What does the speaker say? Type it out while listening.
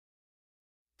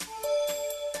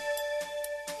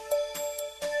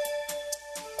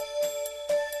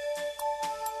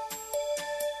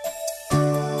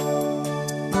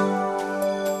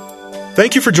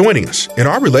Thank you for joining us. In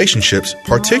our relationships,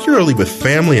 particularly with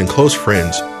family and close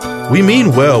friends, we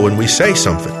mean well when we say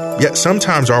something, yet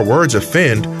sometimes our words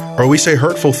offend or we say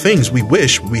hurtful things we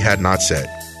wish we had not said.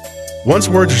 Once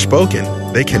words are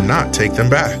spoken, they cannot take them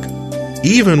back.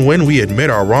 Even when we admit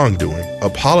our wrongdoing,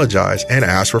 apologize, and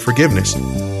ask for forgiveness,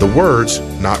 the words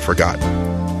not forgotten.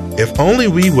 If only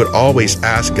we would always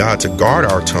ask God to guard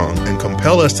our tongue and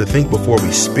compel us to think before we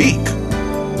speak.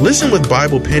 Listen with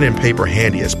Bible pen and paper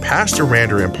handy as Pastor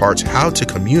Rander imparts how to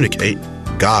communicate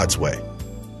God's way.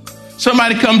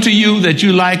 Somebody come to you that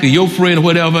you like, or your friend or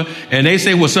whatever, and they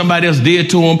say what somebody else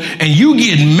did to them, and you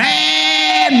get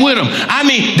mad with them. I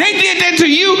mean, they did that to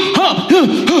you,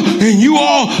 and you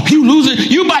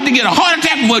losing. You about to get a heart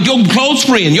attack with your close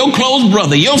friend, your close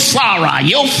brother, your sorrow,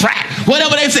 your frat,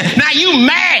 whatever they say. Now you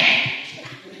mad.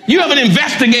 You haven't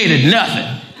investigated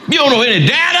nothing. You don't know any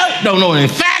data, don't know any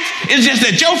facts. It's just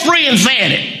that your friend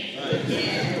said it.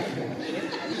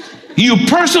 You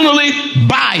personally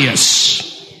bias,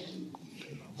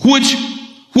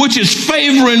 which is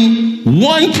favoring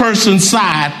one person's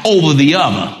side over the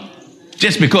other,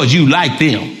 just because you like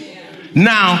them.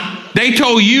 Now, they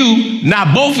told you,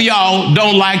 now both of y'all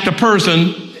don't like the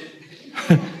person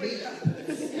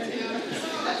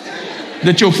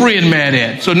that your friend mad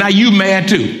at. So now you mad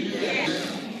too.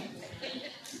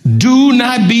 Do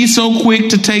not be so quick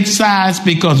to take sides,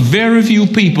 because very few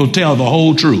people tell the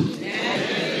whole truth.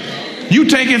 You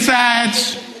taking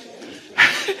sides?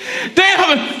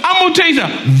 I'm going to tell you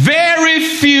something. Very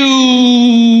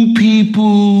few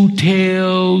people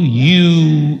tell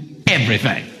you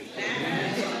everything.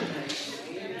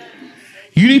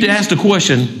 You need to ask the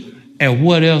question, and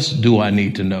what else do I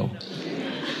need to know?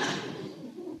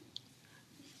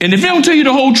 And if they don't tell you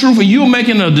the whole truth and you're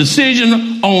making a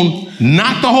decision on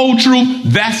not the whole truth,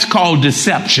 that's called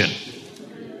deception.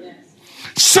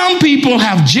 Some people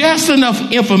have just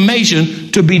enough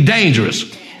information to be dangerous.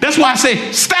 That's why I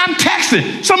say, stop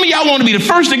texting. Some of y'all want to be the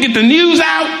first to get the news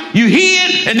out. You hear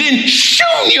it, and then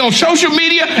shoot, you're on social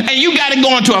media, and you got it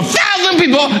going to 1,000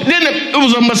 people. Then it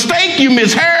was a mistake. You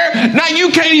misheard. Now you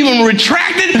can't even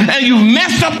retract it, and you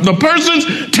messed up the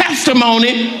person's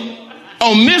testimony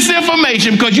on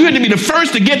misinformation because you had to be the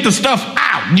first to get the stuff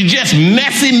out. You're just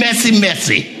messy.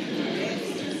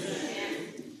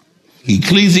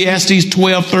 Ecclesiastes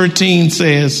 12:13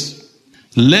 says,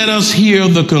 let us hear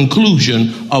the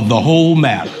conclusion of the whole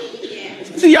matter.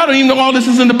 See, y'all don't even know all this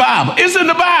is in the Bible. It's in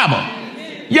the Bible.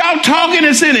 Y'all talking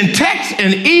and sending texts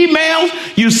and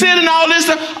emails. You sending all this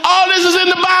stuff. All this is in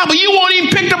the Bible. You won't even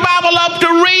pick the Bible up to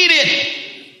read it.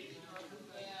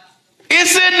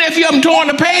 It's sitting there if you haven't torn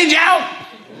the page out.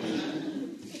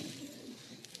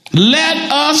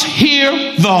 Let us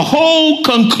hear the whole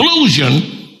conclusion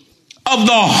of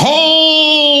the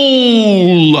whole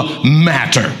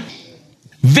matter.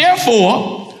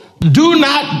 Therefore, do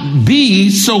not be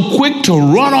so quick to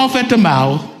run off at the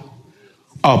mouth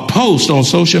or post on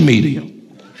social media.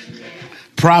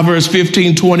 Proverbs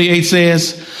 15:28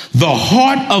 says, the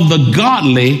heart of the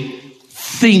godly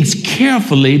thinks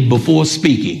carefully before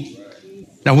speaking.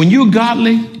 Now, when you're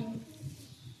godly,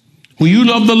 when you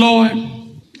love the Lord,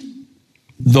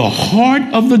 the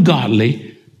heart of the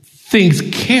godly thinks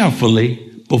carefully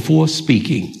before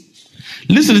speaking.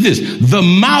 Listen to this. The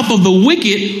mouth of the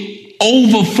wicked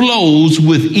overflows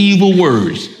with evil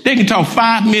words. They can talk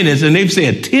 5 minutes and they've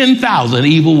said 10,000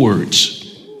 evil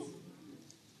words.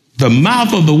 The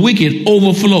mouth of the wicked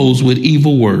overflows with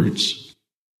evil words.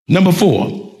 Number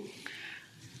 4,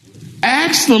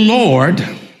 ask the Lord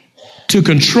to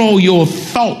control your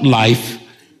thought life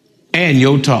and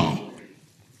your tongue.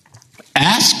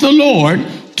 Ask the Lord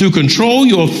to control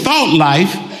your thought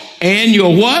life and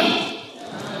your what?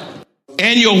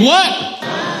 And your what?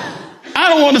 I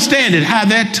don't understand it, how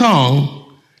that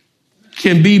tongue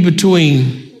can be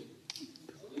between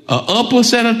an upper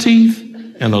set of teeth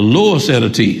and a lower set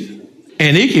of teeth.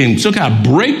 And it can somehow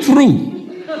break through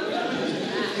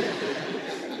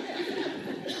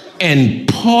and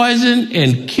poison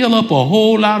and kill up a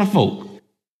whole lot of folk.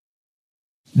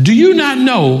 Do you not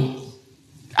know?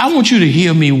 I want you to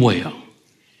hear me well.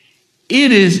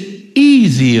 It is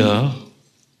easier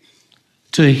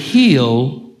to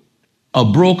heal a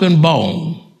broken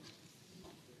bone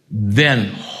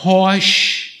than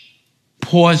harsh,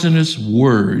 poisonous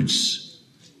words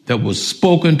that was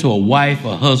spoken to a wife,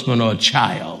 a husband, or a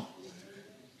child.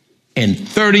 And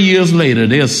 30 years later,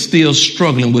 they're still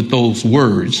struggling with those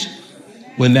words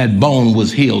when that bone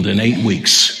was healed in 8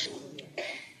 weeks.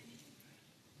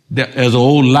 There's an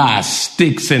old lie,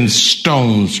 sticks and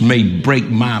stones may break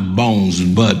my bones,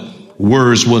 but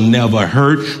Words will never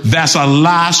hurt. That's a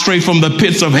lie straight from the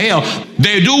pits of hell.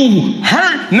 They do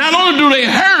hurt. Not only do they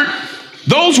hurt,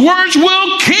 those words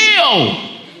will kill.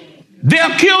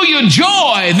 They'll kill your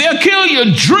joy. They'll kill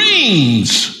your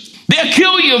dreams. They'll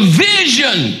kill your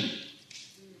vision.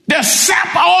 They'll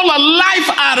sap all the life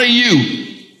out of you.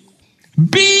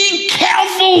 Be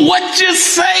careful what you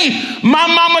say. My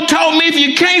mama told me if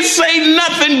you can't say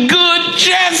nothing good,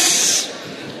 just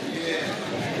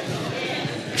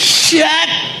shut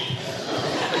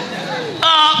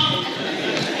up.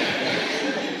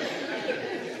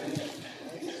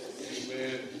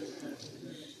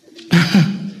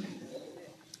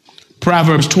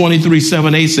 Proverbs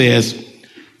 23:7-8 says,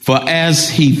 for as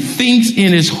he thinks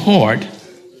in his heart,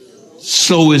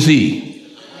 so is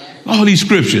he. All these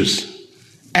scriptures.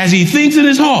 As he thinks in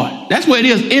his heart. That's where it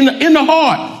is, in the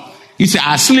heart. You say,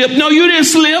 I slipped. No, you didn't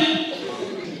slip.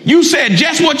 You said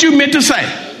just what you meant to say.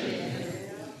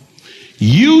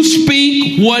 You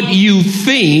speak what you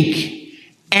think,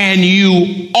 and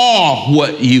you are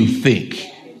what you think.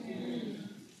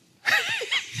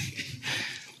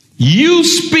 You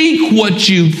speak what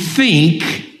you think,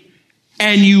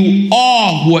 and you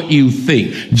are what you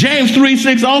think. James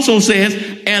 3:6 also says,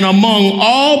 and among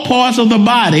all parts of the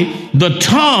body, the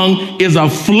tongue is a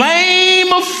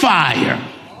flame of fire.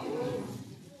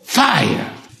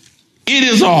 Fire. It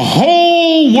is a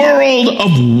whole world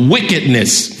of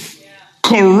wickedness,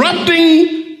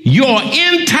 corrupting your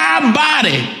entire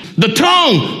body. The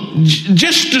tongue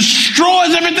just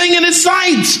destroys everything in its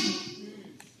sight.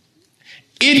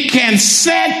 It can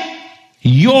set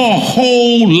your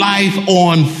whole life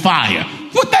on fire.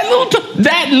 What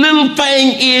that little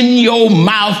thing in your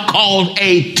mouth called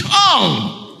a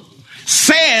tongue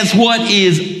says what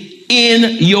is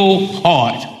in your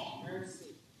heart.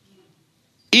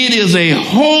 It is a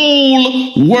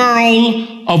whole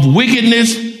world of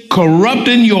wickedness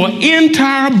corrupting your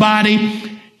entire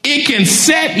body. It can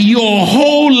set your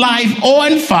whole life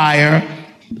on fire.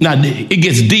 Now, it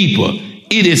gets deeper.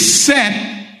 It is set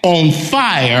on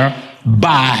fire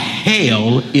by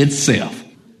hell itself.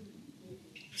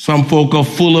 Some folk are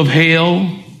full of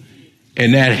hell,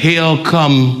 and that hell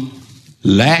come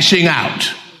lashing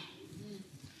out.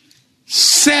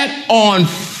 Set on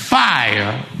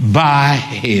fire by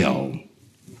hell.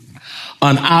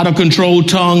 An out of control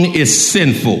tongue is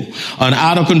sinful. An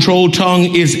out of control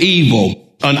tongue is evil.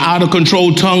 An out of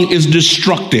control tongue is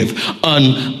destructive.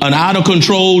 An out of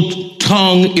control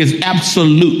tongue is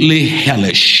absolutely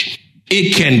hellish.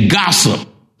 It can gossip.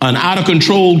 An out of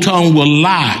control tongue will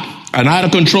lie. An out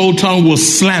of control tongue will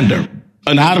slander.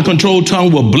 An out of control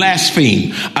tongue will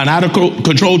blaspheme. An out of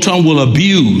control tongue will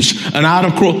abuse. An out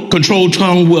of control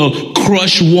tongue will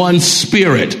crush one's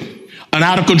spirit. An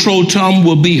out of control tongue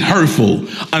will be hurtful.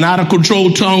 An out of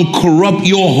control tongue corrupt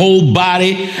your whole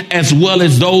body as well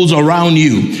as those around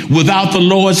you. Without the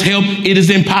Lord's help, it is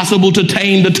impossible to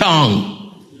tame the tongue.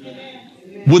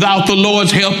 Without the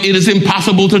Lord's help, it is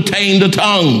impossible to tame the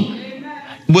tongue.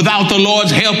 Without the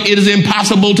Lord's help, it is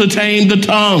impossible to tame the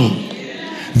tongue.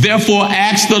 Therefore,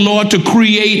 ask the Lord to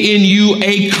create in you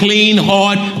a clean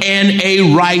heart and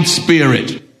a right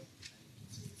spirit.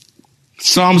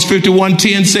 Psalms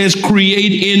 51:10 says,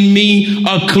 create in me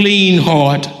a clean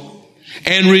heart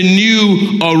and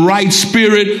renew a right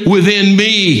spirit within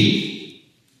me.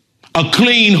 A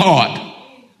clean heart.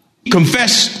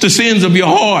 Confess the sins of your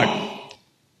heart.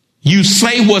 You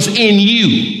say what's in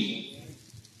you.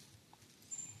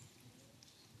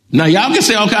 Now, y'all can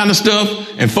say all kind of stuff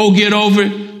and folk get over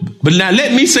it. But now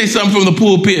let me say something from the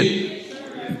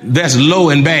pulpit that's low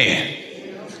and bad.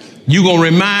 You're going to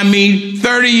remind me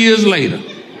 30 years later.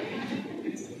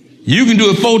 You can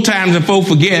do it 4 times and folk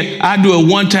forget. I do it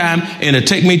 1 time and it'll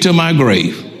take me to my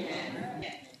grave.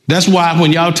 That's why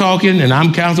when y'all talking and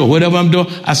I'm counseling or whatever I'm doing,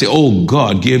 I say, oh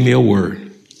God, give me a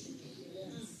word.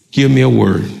 Give me a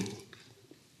word.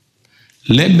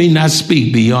 Let me not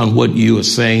speak beyond what you are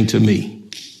saying to me.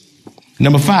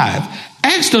 Number 5,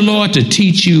 ask the Lord to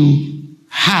teach you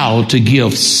how to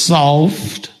give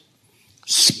soft,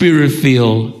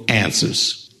 spirit-filled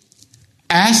answers.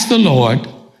 Ask the Lord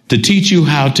to teach you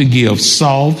how to give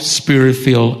soft,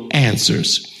 spirit-filled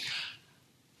answers.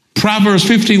 Proverbs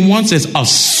 15:1 says, a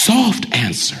soft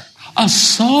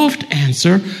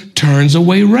answer turns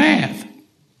away wrath,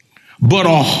 but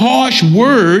a harsh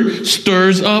word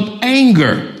stirs up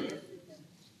anger.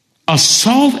 A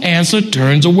soft answer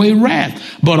turns away wrath,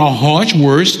 but a harsh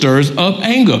word stirs up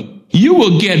anger. You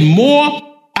will get more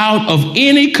out of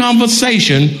any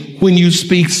conversation when you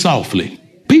speak softly.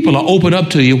 People are open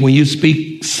up to you when you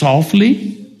speak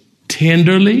softly,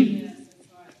 tenderly,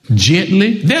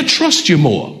 gently. They'll trust you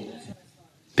more.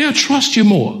 They'll trust you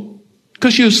more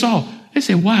because you saw. They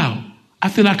say, wow, I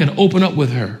feel I can open up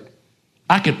with her.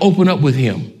 I can open up with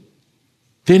him.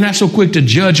 They're not so quick to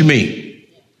judge me.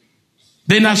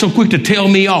 They're not so quick to tell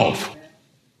me off.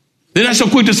 They're not so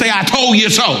quick to say, I told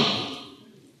you so.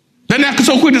 They're not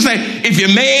so quick to say, if you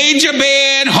made your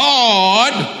bed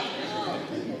hard,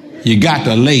 you got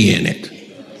to lay in it.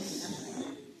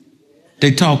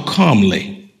 They talk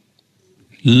calmly,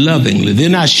 lovingly. They're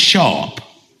not sharp,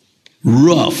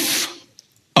 rough,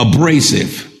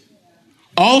 abrasive.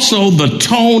 Also, the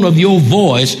tone of your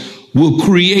voice will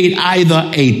create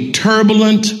either a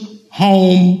turbulent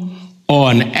home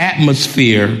or an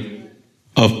atmosphere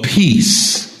of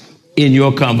peace in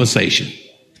your conversation.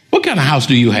 What kind of house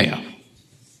do you have?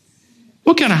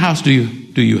 What kind of house do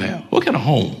you have? What kind of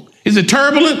home? Is it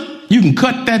turbulent? You can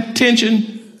cut that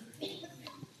tension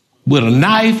with a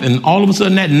knife, and all of a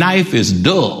sudden that knife is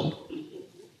dull.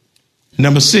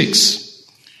 Number 6,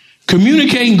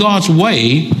 communicating God's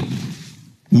way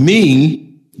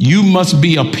means you must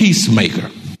be a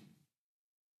peacemaker.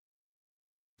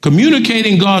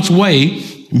 Communicating God's way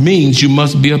means you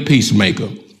must be a peacemaker.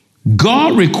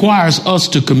 God requires us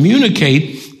to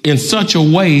communicate in such a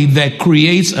way that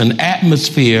creates an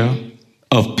atmosphere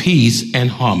of peace and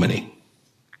harmony.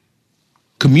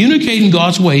 Communicating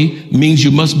God's way means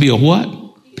you must be a what?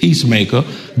 Peacemaker.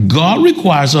 God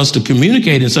requires us to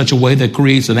communicate in such a way that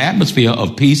creates an atmosphere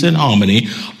of peace and harmony.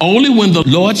 Only when the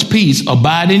Lord's peace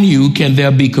abide in you can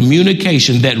there be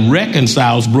communication that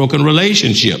reconciles broken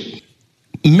relationship.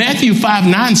 Matthew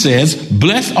 5:9 says,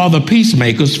 blessed are the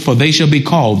peacemakers, for they shall be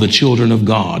called the children of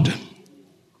God.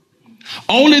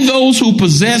 Only those who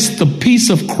possess the peace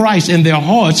of Christ in their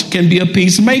hearts can be a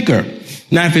peacemaker.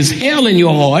 Now, if it's hell in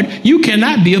your heart, you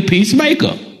cannot be a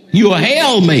peacemaker. You're a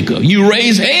hell maker. You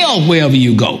raise hell wherever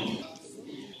you go.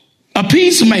 A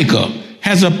peacemaker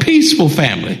has a peaceful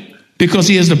family because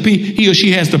he or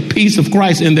she has the peace of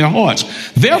Christ in their hearts.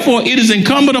 Therefore, it is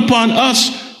incumbent upon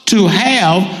us to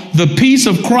have the peace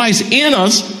of Christ in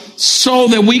us so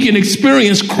that we can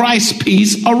experience Christ's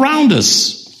peace around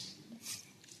us.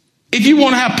 If you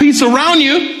want to have peace around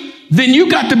you, then you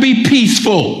got to be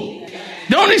peaceful.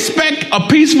 Don't expect a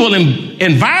peaceful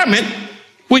environment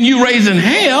when you're raising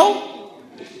hell.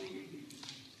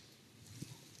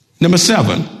 Number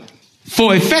 7,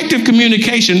 for effective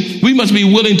communication, we must be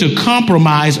willing to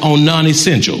compromise on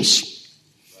non-essentials.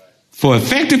 For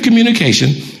effective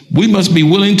communication, we must be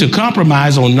willing to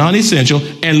compromise on non-essential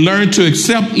and learn to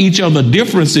accept each other's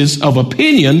differences of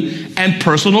opinion and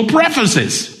personal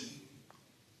preferences.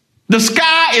 The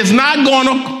sky is not going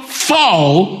to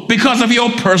fall because of your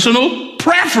personal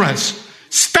preference.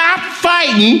 Stop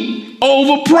fighting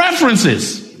over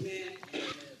preferences.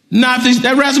 Now, if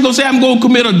that rascal going to say, I'm going to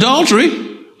commit adultery,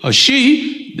 or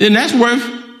she, then that's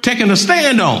worth taking a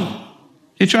stand on.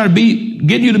 They try to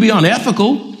get you to be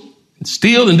unethical,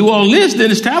 steal and do all this,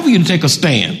 then it's time for you to take a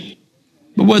stand.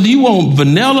 But whether you want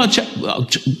vanilla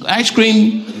ice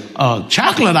cream,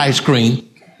 chocolate ice cream,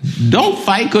 don't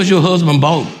fight because your husband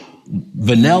bought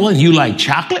vanilla and you like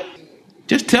chocolate.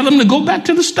 Just tell him to go back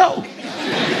to the stove.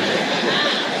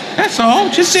 That's all.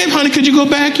 Just say, honey, could you go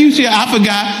back? You say, I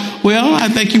forgot. Well, I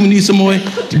think you need some more,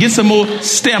 to get some more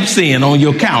steps in on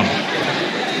your counter.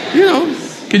 You know,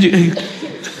 could you?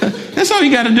 That's all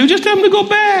you got to do. Just tell him to go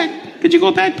back. Could you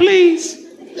go back, please?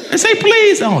 And say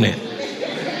please on it.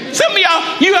 Some of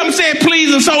y'all, you haven't said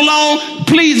please in so long,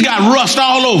 please got rust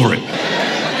all over it.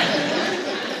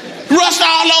 Rust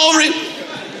all over it.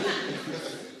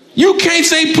 You can't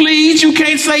say please. You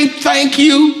can't say thank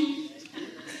you.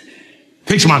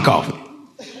 Fix my coffee.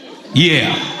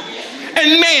 Yeah.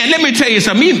 And man, let me tell you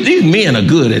something. These men are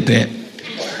good at that.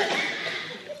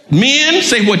 Men,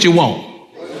 say what you want.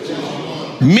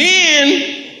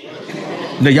 Men,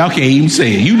 no, y'all can't even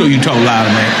say it. You know you talk louder,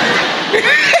 man.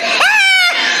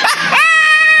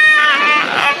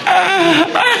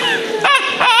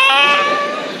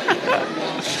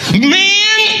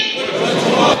 Men,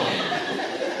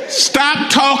 stop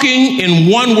talking in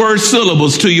one-word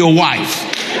syllables to your wife.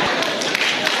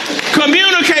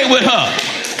 Communicate with her.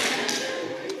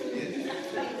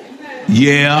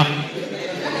 Yeah.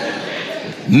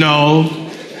 No.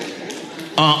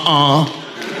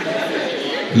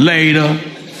 Later.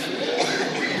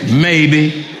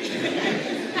 Maybe.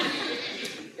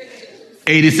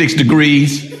 86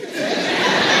 degrees.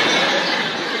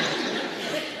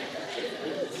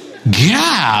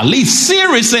 Golly,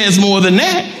 Siri says more than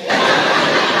that.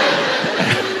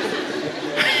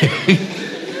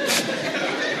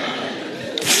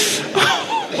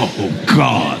 Oh,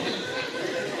 God.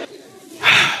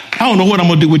 I don't know what I'm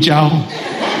going to do with y'all.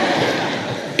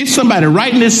 It's somebody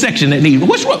right in this section that needs.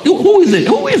 Who is it?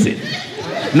 Who is it?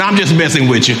 No, I'm just messing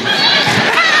with you.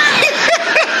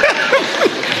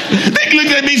 They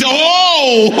looked at me and said,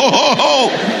 oh.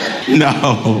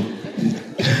 No.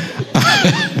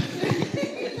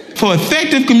 For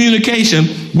effective communication,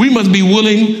 we must be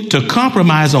willing to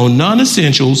compromise on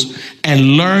non-essentials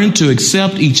and learn to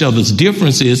accept each other's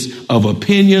differences of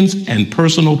opinions and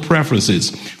personal preferences.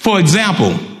 For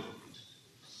example,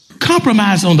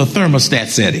 compromise on the thermostat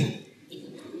setting.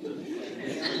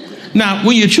 Now,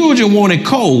 when your children want it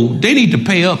cold, they need to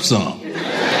pay up some.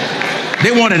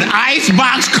 They want an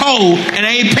icebox cold and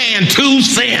they ain't paying 2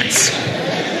 cents.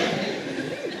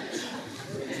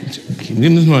 Give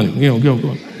them this money.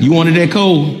 Go. You wanted that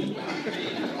cold?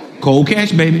 Cold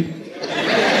cash, baby.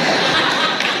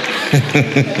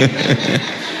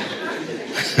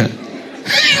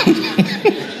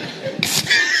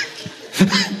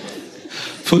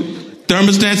 For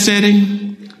thermostat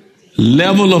setting,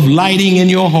 level of lighting in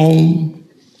your home.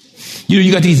 You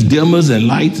got these dimmers and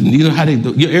lights, and you know how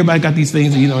everybody got these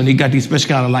things, and they got these special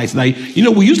kind of lights. Like,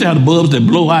 we used to have the bulbs that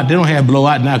blow out. They don't have blow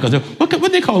out now because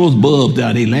what they call those bulbs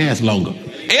now? They last longer.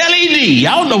 LED.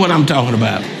 Y'all know what I'm talking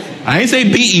about. I ain't say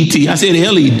BET. I said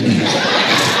LED.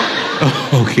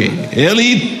 Okay.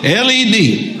 LED.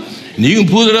 And you can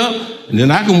put it up, and then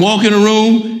I can walk in the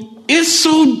room. It's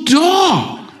so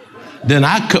dark. Then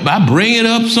I bring it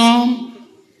up some,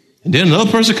 and then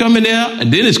another person come in there, and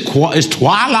then it's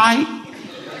twilight.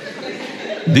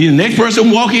 The next person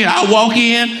walk in, I walk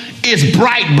in, it's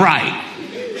bright.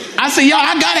 I say, y'all,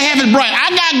 I gotta have it bright.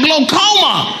 I got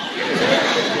glaucoma.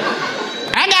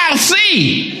 I gotta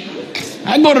see.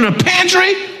 I go to the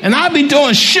pantry and I'll be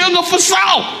doing sugar for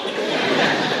salt.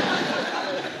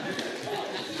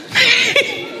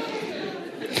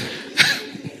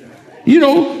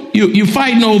 You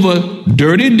fighting over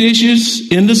dirty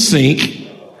dishes in the sink.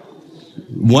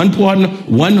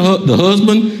 The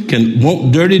husband can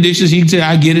want dirty dishes. He can say,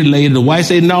 I get it later. The wife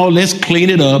say, no, let's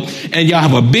clean it up. And y'all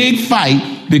have a big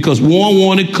fight because one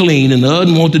wanted clean and the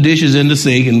other want the dishes in the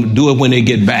sink and do it when they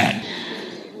get back.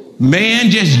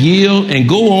 Man, just yield and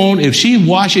go on. If she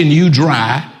washing you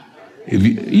dry,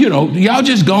 y'all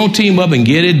just go and team up and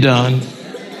get it done.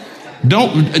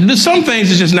 Some things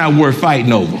is just not worth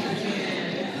fighting over.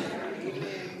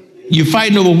 You're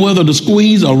fighting over whether to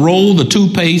squeeze or roll the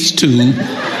toothpaste tube,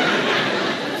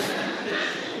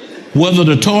 whether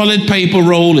the toilet paper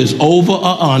roll is over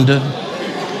or under,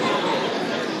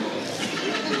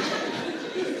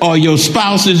 or your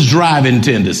spouse's driving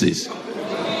tendencies.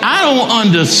 I don't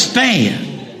understand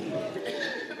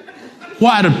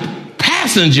why the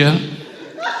passenger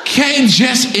can't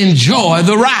just enjoy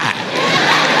the ride.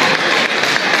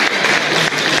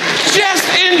 Just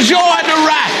enjoy the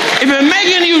ride. If it's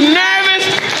making you nervous,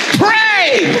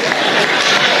 pray.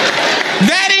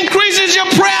 That increases your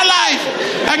prayer life.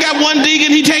 I got one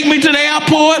deacon, he take me to the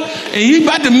airport, and he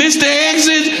about to miss the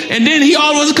exit, and then he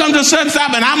always comes to a certain stop,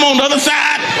 and I'm on the other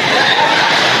side.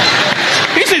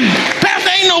 He said, Pastor,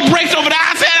 ain't no brakes over there.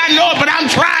 I said, I know it, but I'm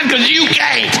trying because you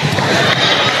can't.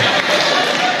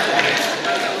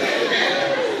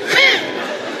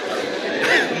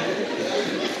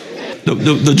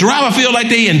 The driver feel like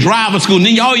they in driver school. And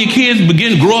then all your kids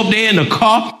begin to grow up there in the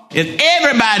car. And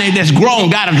everybody that's grown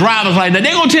got a driver's like that.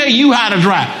 They're going to tell you how to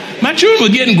drive. My children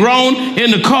were getting grown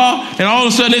in the car. And all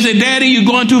of a sudden they say, Daddy, you're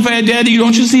going too fast. Daddy,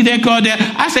 don't you see that car, Dad?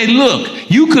 I say, look,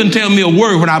 you couldn't tell me a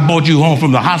word when I brought you home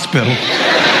from the hospital.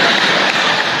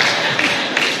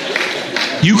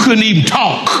 You couldn't even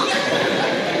talk.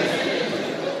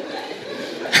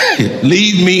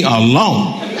 Leave me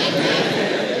alone.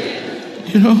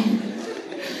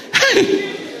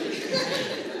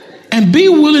 And be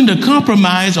willing to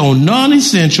compromise on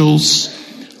non-essentials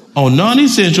for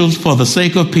the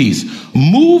sake of peace.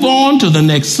 Move on to the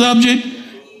next subject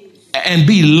and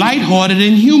be lighthearted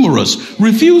and humorous.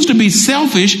 Refuse to be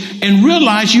selfish and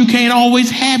realize you can't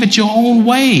always have it your own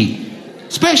way,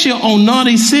 especially on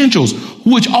non-essentials,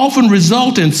 which often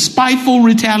result in spiteful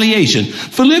retaliation.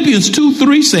 Philippians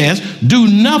 2:3 says, do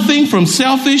nothing from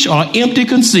selfish or empty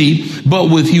conceit, but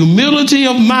with humility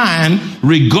of mind,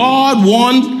 regard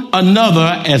one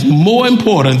another as more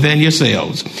important than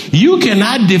yourselves. You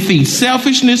cannot defeat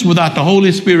selfishness without the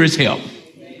Holy Spirit's help.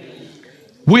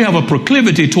 We have a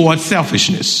proclivity towards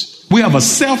selfishness. We have a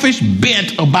selfish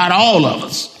bent about all of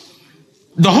us.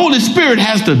 The Holy Spirit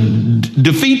has to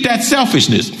defeat that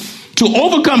selfishness. To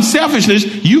overcome selfishness,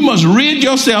 you must rid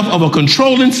yourself of a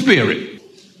controlling spirit.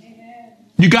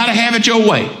 You got to have it your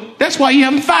way. That's why you're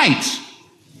having fights.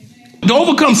 To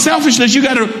overcome selfishness, you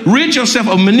got to rid yourself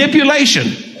of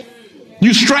manipulation.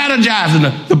 You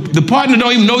strategizing. The partner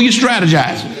don't even know you're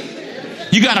strategizing.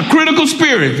 You got a critical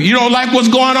spirit. If you don't like what's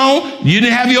going on, you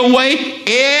didn't have your way,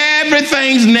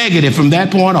 everything's negative from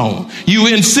that point on. You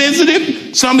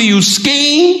insensitive. Some of you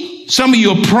scheme. Some of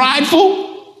you are prideful.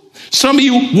 Some of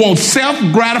you want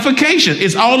self-gratification.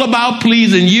 It's all about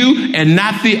pleasing you and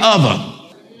not the other.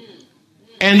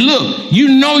 And look,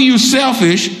 you know you're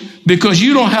selfish because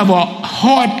you don't have a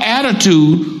heart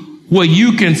attitude where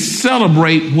you can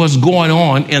celebrate what's going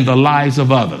on in the lives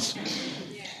of others.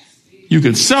 You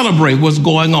can celebrate what's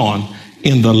going on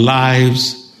in the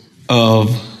lives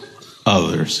of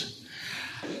others.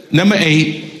 Number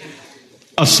 8,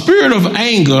 a spirit of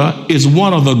anger is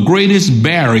one of the greatest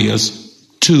barriers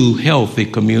to healthy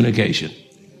communication.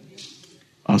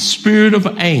 A spirit of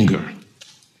anger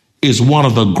is one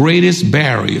of the greatest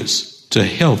barriers to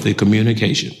healthy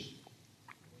communication.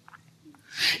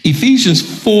 Ephesians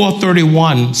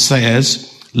 4:31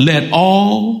 says, let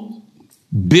all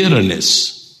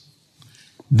bitterness.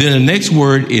 Then the next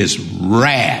word is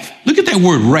wrath. Look at that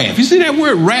word wrath. You see that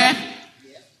word wrath?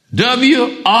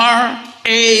 W-R-A-T-H.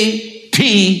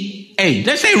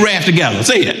 Let's say wrath together.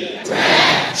 Say it.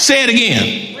 Wrath. Say it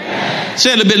again. Wrath.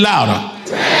 Say it a little bit louder.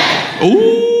 Wrath.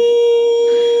 Ooh,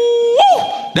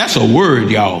 that's a word,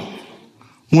 y'all.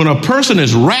 When a person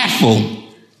is wrathful,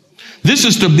 this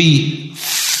is to be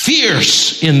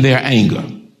fierce in their anger.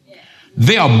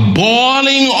 They are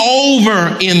boiling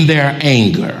over in their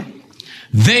anger.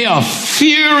 They are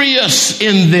furious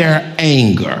in their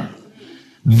anger.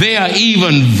 They are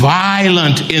even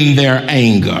violent in their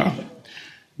anger.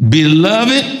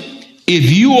 Beloved,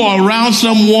 if you are around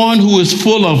someone who is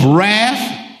full of wrath,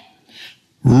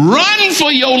 run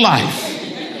for your life.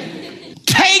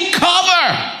 Take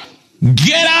cover.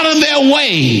 Get out of their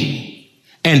way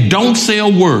and don't say a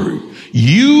word.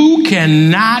 You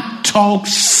cannot talk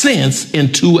sense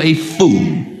into a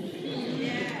fool.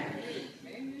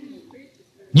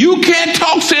 You can't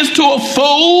talk sense to a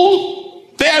fool.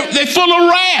 They're full of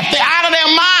wrath. They're out of their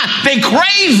mind. They're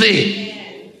crazy.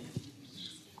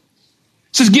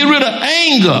 It says get rid of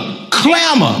anger,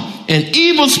 clamor, and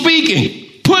evil speaking.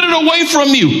 Put it away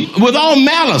from you with all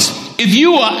malice. If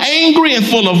you are angry and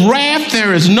full of wrath,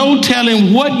 there is no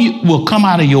telling what will come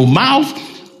out of your mouth.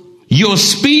 Your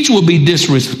speech will be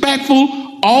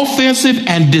disrespectful, offensive,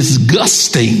 and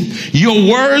disgusting.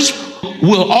 Your words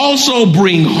will also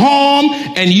bring harm,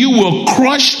 and you will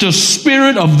crush the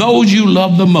spirit of those you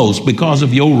love the most because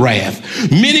of your wrath.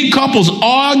 Many couples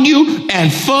argue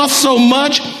and fuss so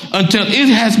much until it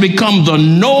has become the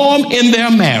norm in their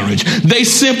marriage. They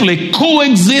simply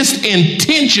coexist in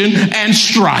tension and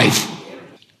strife.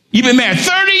 You've been married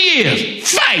 30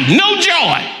 years, fight, no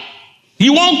joy.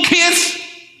 You won't kiss.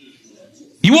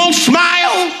 You won't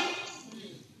smile.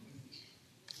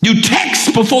 You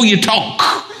text before you talk.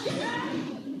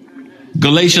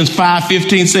 Galatians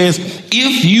 5:15 says,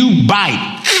 if you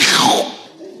bite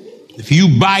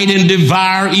and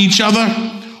devour each other,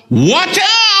 watch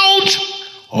out,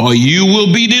 or you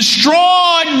will be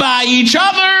destroyed by each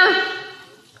other.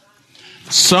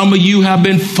 Some of you have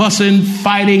been fussing,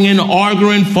 fighting, and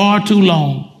arguing far too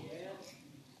long.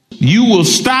 You will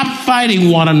stop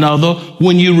fighting one another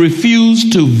when you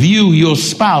refuse to view your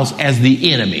spouse as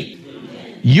the enemy.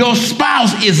 Your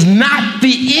spouse is not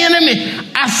the enemy.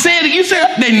 I said it. You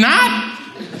said they're not?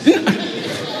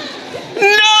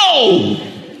 No.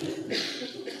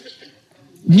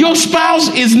 Your spouse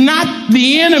is not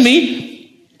the enemy.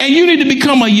 And you need to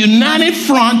become a united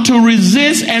front to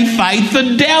resist and fight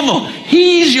the devil.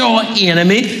 He's your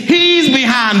enemy. He's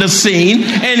behind the scene.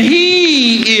 And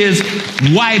he is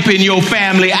wiping your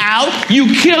family out.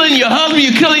 You killing your husband.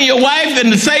 You killing your wife.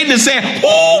 And Satan is saying,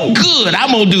 oh, good, I'm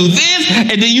going to do this.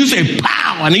 And then you say,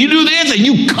 pow. And you do this. And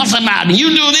you cuss him out. And you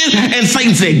do this. And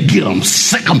Satan said, get him,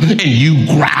 sick him. And you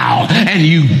growl. And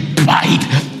you bite.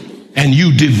 And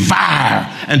you devour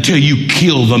until you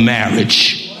kill the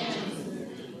marriage.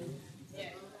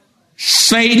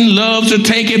 Satan loves to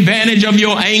take advantage of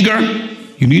your anger.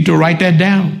 You need to write that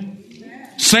down.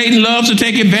 Satan loves to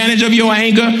take advantage of your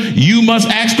anger. You must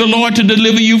ask the Lord to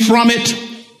deliver you from it.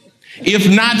 If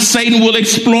not, Satan will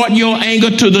exploit your anger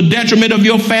to the detriment of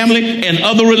your family and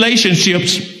other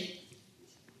relationships.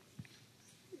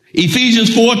 Ephesians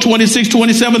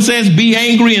 4:26-27 says, be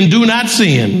angry and do not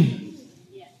sin.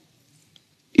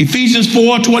 Ephesians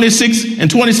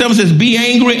 4:26-27 says, be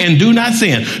angry and do not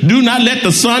sin. Do not let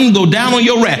the sun go down on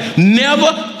your wrath. Never,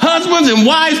 husbands and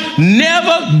wives,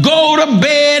 never go to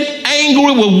bed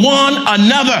angry with one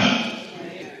another.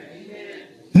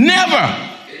 Never.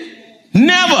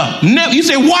 You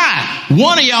say, why?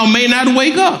 One of y'all may not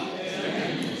wake up.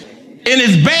 And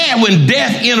it's bad when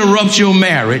death interrupts your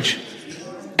marriage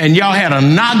and y'all had a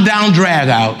knockdown drag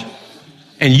out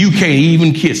and you can't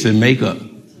even kiss and make up.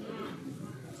 Don't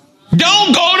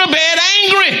go to bed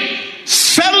angry.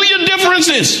 Settle your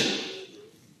differences.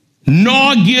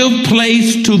 Nor give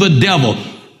place to the devil.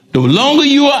 The longer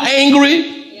you are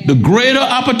angry, the greater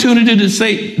opportunity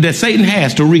that Satan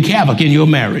has to wreak havoc in your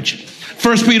marriage.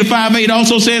 1 Peter 5:8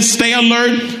 also says, stay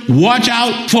alert, watch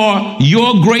out for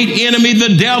your great enemy,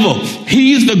 the devil.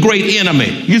 He's the great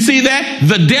enemy. You see that?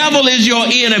 The devil is your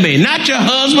enemy, not your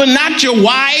husband, not your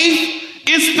wife.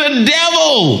 It's the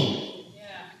devil.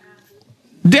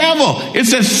 Devil. It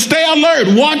says, stay alert,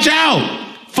 watch out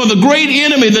for the great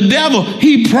enemy, the devil.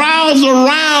 He prowls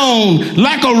around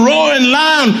like a roaring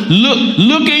lion,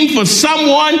 looking for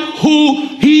someone who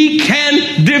he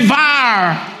can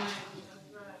devour.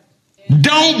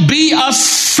 Don't be a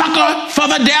sucker for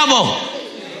the devil.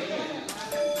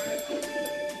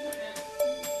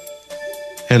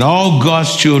 And all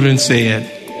God's children said,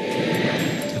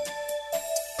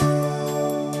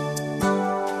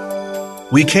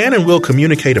 we can and will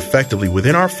communicate effectively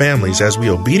within our families as we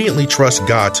obediently trust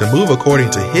God to move according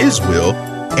to His will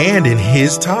and in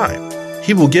His time.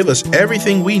 He will give us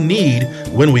everything we need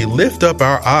when we lift up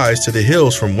our eyes to the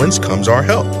hills from whence comes our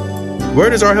help. Where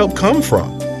does our help come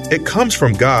from? It comes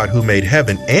from God who made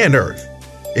heaven and earth.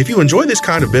 If you enjoy this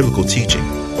kind of biblical teaching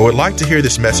or would like to hear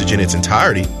this message in its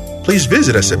entirety, please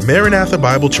visit us at Maranatha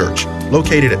Bible Church,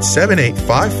 located at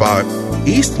 7855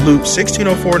 East Loop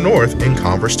 1604 North in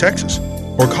Converse, Texas.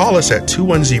 Or call us at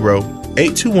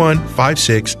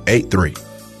 210-821-5683.